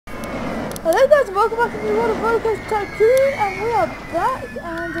Hello guys and welcome back to the new world of Roller Coaster Tycoon, and we are back,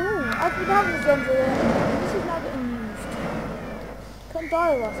 and I've been having this done here. This is now getting used. Come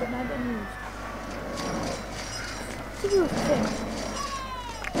die with us, it's now getting used. It's a beautiful thing.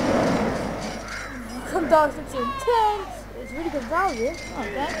 Come die with it's intense, it's really good value,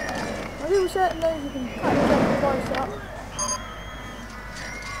 okay. I do certain those you can kind of jump the price up.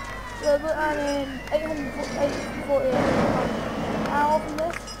 So we're earning 848 an hour from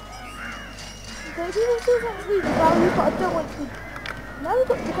this. Okay, people still want to be the value, but I don't want to be. Now we've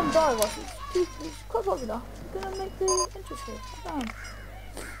got to become die wash. It's quite popular. We're going to make the interest here. Down.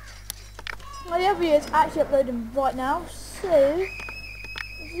 My other video is actually uploading right now, so this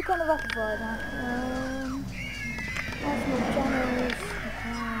is kind of amplified now. That's my channels.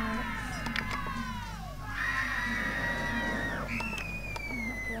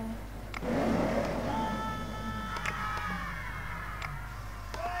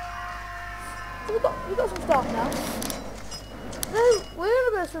 We've got some stuff now. So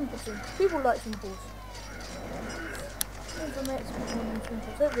we're gonna go swim pools soon. People like swim pools.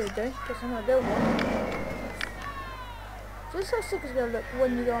 Hopefully they do, because I'm gonna build one. So this is how sick it's gonna look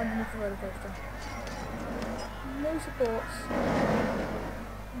when you go underneath the roller coaster. No supports.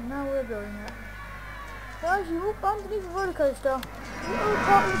 And now we're building it. Guys, you walk underneath the roller coaster. What other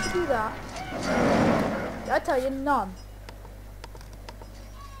partner to do that? I tell you, none.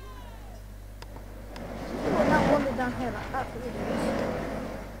 Down here like absolutely ridiculous.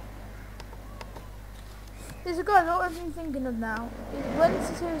 There's a guy what I've been thinking of now is when the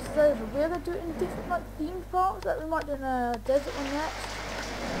series is over, we're gonna do it in different like themed parks, like we might do in a desert one next.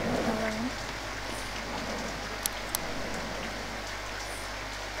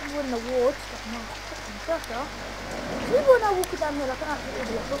 Win an award, my fucking sucker. People are now walking down here like an absolute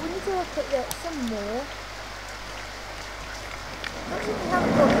idiot, but we need to look at some more. Actually we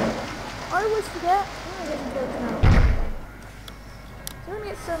haven't got it. I always forget. I'm gonna get some jokes now. So I'm gonna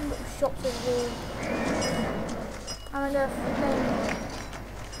get some little shops over here. And I'm gonna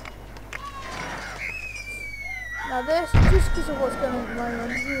now this, just because of what's going on at the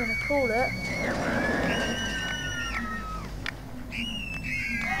moment, we're gonna call it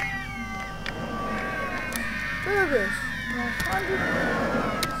burgers.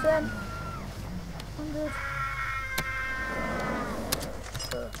 100%. 100%.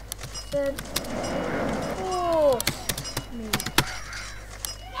 Horse meat.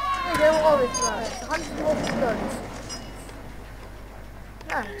 There you go, what are we about it? 100 more burgers.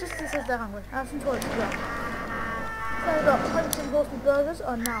 Ah, just as if they're hungry. I have some toilets as well. So we've got 100 horse meat burgers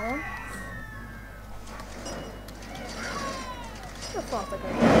are now on. How fast I go.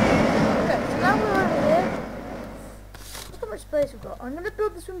 Okay, so now we're over here. Look how much space we've got. I'm going to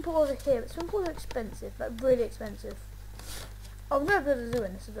build the swimming pool over here, but swimming pools are expensive, like really expensive. Oh, I'm going to build a zoo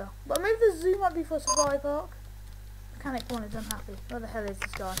in this as well. But maybe the zoo might be for a safari park. Mechanic 1 is unhappy. Where the hell is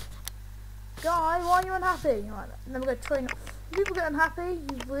this guy? Guy, why are you unhappy? Right, then we're going to train up. If people get unhappy,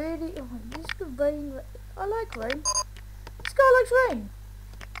 you really... Oh, this could rain. I like rain. This guy likes rain.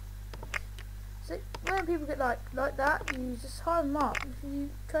 So when people get like that, you just hire them up if you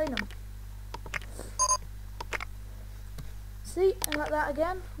train them. See, and like that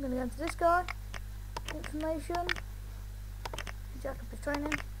again. I'm going to go into this guy. Information. Jacob is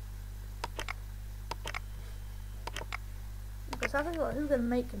training. Because I think who we're going to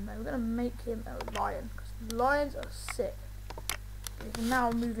make him though? We're going to make him a lion. Because lions are sick. He's now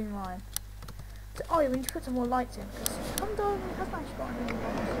a moving lion. So, oh, we need to put some more lights in. Because come down, he hasn't actually got any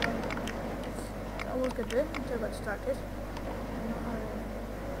lights. That was good to do until I got distracted.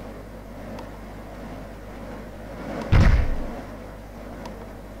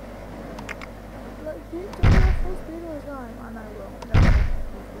 I know well.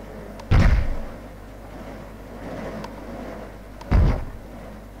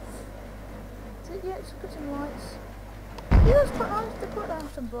 So yeah, just put some lights. Yeah, that's quite nice. They're quite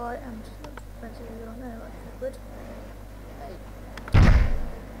nice and bright and not expensive as well. No, like good. Hey.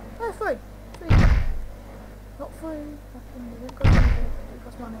 Oh, free. Free. Not free. It didn't cost anything. It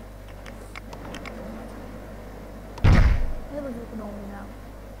costs money. Everyone's walking on me now.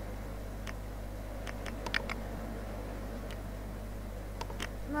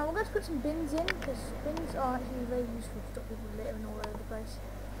 Now we're going to put some bins in, because bins are actually very useful to stop people littering all over the place.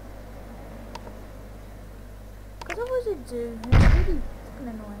 Because otherwise they do, and it's really fucking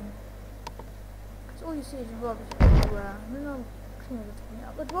annoying. Because all you see is rubbish everywhere, and then no cleaners to clean it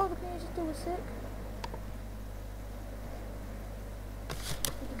up. But while the cleaners are still sick,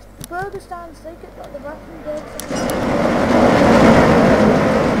 the burger stands, they get like the vacuum bags.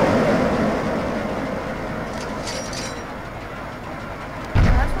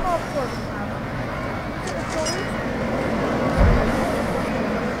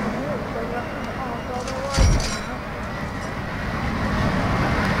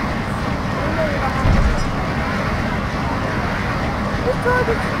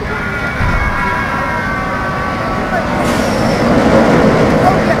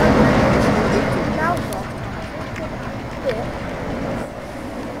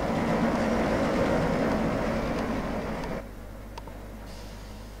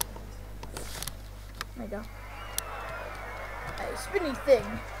 There you go. A spinny thing.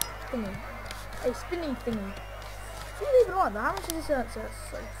 Thingy. A spinny thingy. Do you even like that? How much is this answer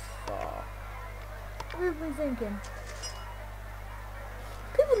so far? What have we been thinking?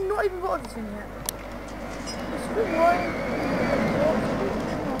 People have not even got this thing yet. It's good wine.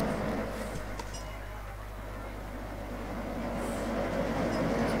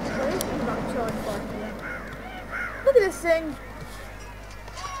 Look at this thing.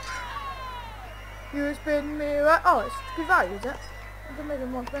 You spin me right. Oh, it's good value, is it? I can make it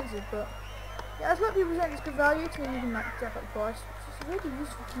more expensive, but yeah, that's what people saying it's good value to me. You can like jack up the price, which is really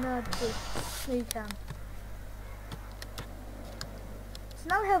useful to know to do. No, you can. So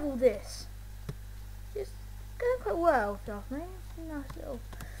now we have all this. It's going quite well, if you ask me. It's a nice little.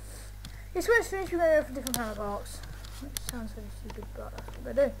 It's when it's finished, we're going to go for different kind of parks. Which sounds really stupid, but that's what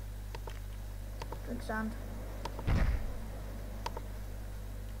they do. Drink sand.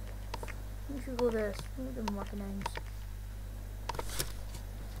 We should call this. We'll give them like names.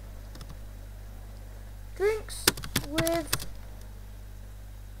 Drinks with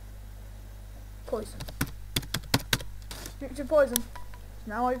poison. Drinks with poison. It's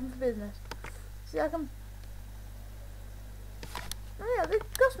now open for business. See, I can. Oh yeah, the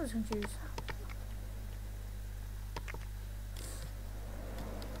customers can choose.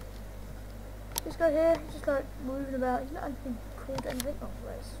 This guy here, he's just like moving about. He's not anything called anything. Oh,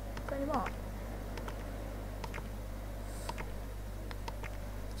 where's Penny Mark?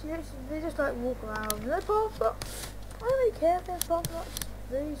 They just like walk around. They park, but I don't really care if they park or not.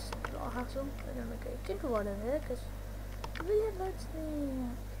 These not a hassle. They're gonna make a kid ride over here because we had loads of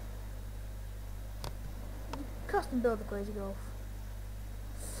the custom build the crazy golf.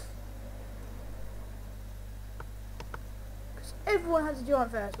 Because everyone has a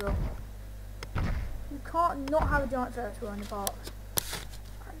giant Ferris wheel. You can't not have a giant Ferris wheel in the park.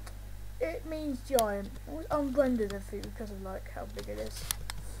 And it means giant. It was unblended everything because of like how big it is.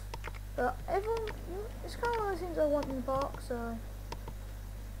 But everyone, it's kind of one of those things I want in the park, so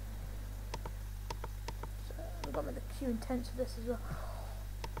I've got to make the queue intense for this as well.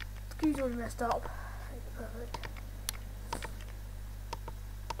 The queue's already messed up. Perfect.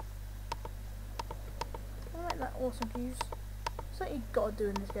 Can I make that awesome queues? Something you've got to do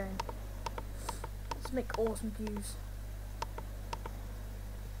in this game. Let's make awesome queues.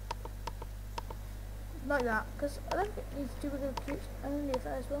 Like that, because I don't think it needs to do with the queues, only if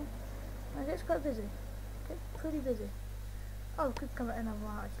that as well. It gets quite busy. Get pretty busy. Oh, it could come at another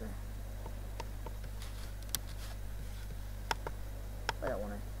one actually. I don't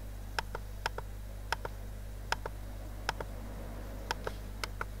want it.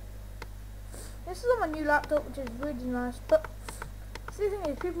 This is on my new laptop, which is really nice. But see, the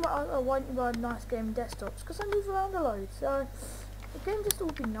thing is, people might want to buy nice gaming desktops because I move around a load. So the game just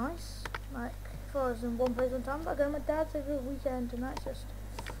would be nice. Like if I was in one place one time, but I go to my dad's every weekend, and that's just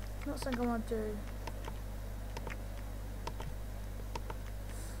not something I want to do.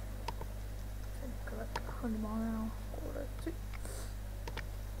 Go like 100 miles an hour.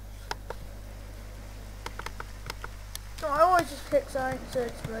 So I always just pick something to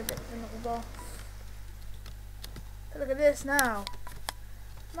explode everything off the bar. But look at this now.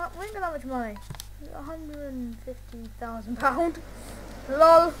 We ain't got that much money. £150,000.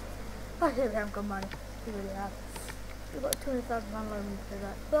 LOL. I think we haven't got money. We really have. We've got a £200,000 loan we need to pay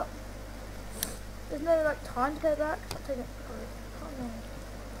back, but there's no like time to pay it back. I'll take it. I can't know.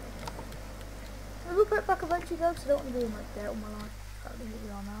 I will pay it back eventually though, because I don't want to be in like debt all my life. That'll be what we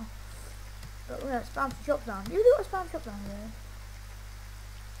are now. But we're gonna spam some shops down. You do got a spam shop down here.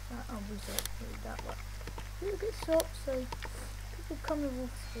 Oh, we said that one. You get shops, so people come with all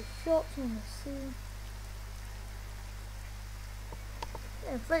the shops and they see.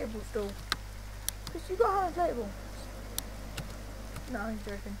 Yeah, inflatable store. Because you got to have inflatable. No, I'm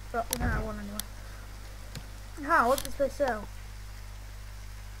joking. But we don't have one anyway. How? What does this place sell?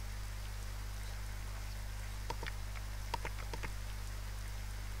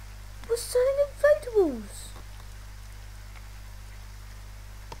 We're selling inflatables!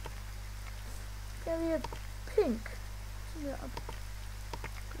 Maybe a pink.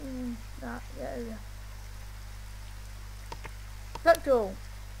 That, yeah. Reflector.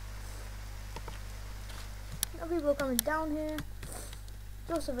 people are coming down here.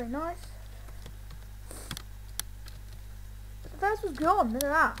 It's also very nice. But the first was gone, look at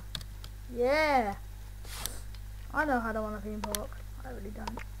that. Yeah. I know how to run a theme park. I really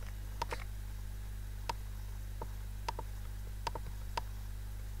don't.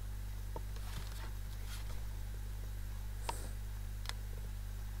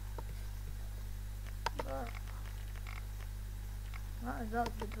 That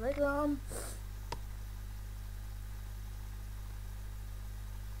was the delay alarm.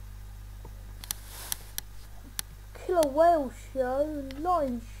 Killer whale show,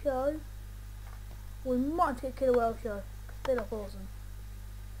 lion show. We might get a killer whale show. They look awesome.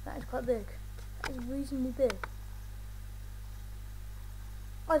 That is quite big. That is reasonably big.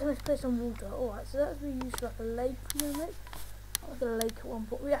 Items placed on water. Alright, so that's we use like a lake. You know, like a lake at one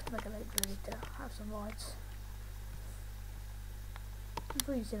point. We have to make a lake really to have some rides. I'm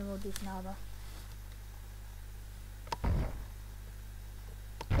pretty sure we'll do now though.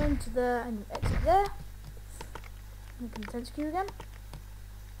 Go to there and exit there. And content queue again.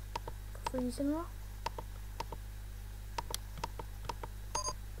 For 3D cinema.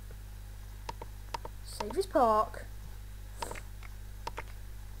 Save his park.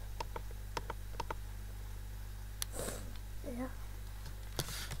 Yeah.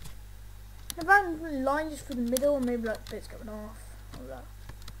 If I had a line just through the middle, or maybe like bits going off. That.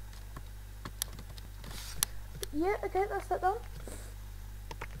 Yeah, okay, that's that done.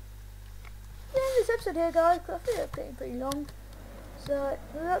 Yeah, this episode here, guys, because I feel it's getting pretty long. So,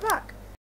 we'll be right back.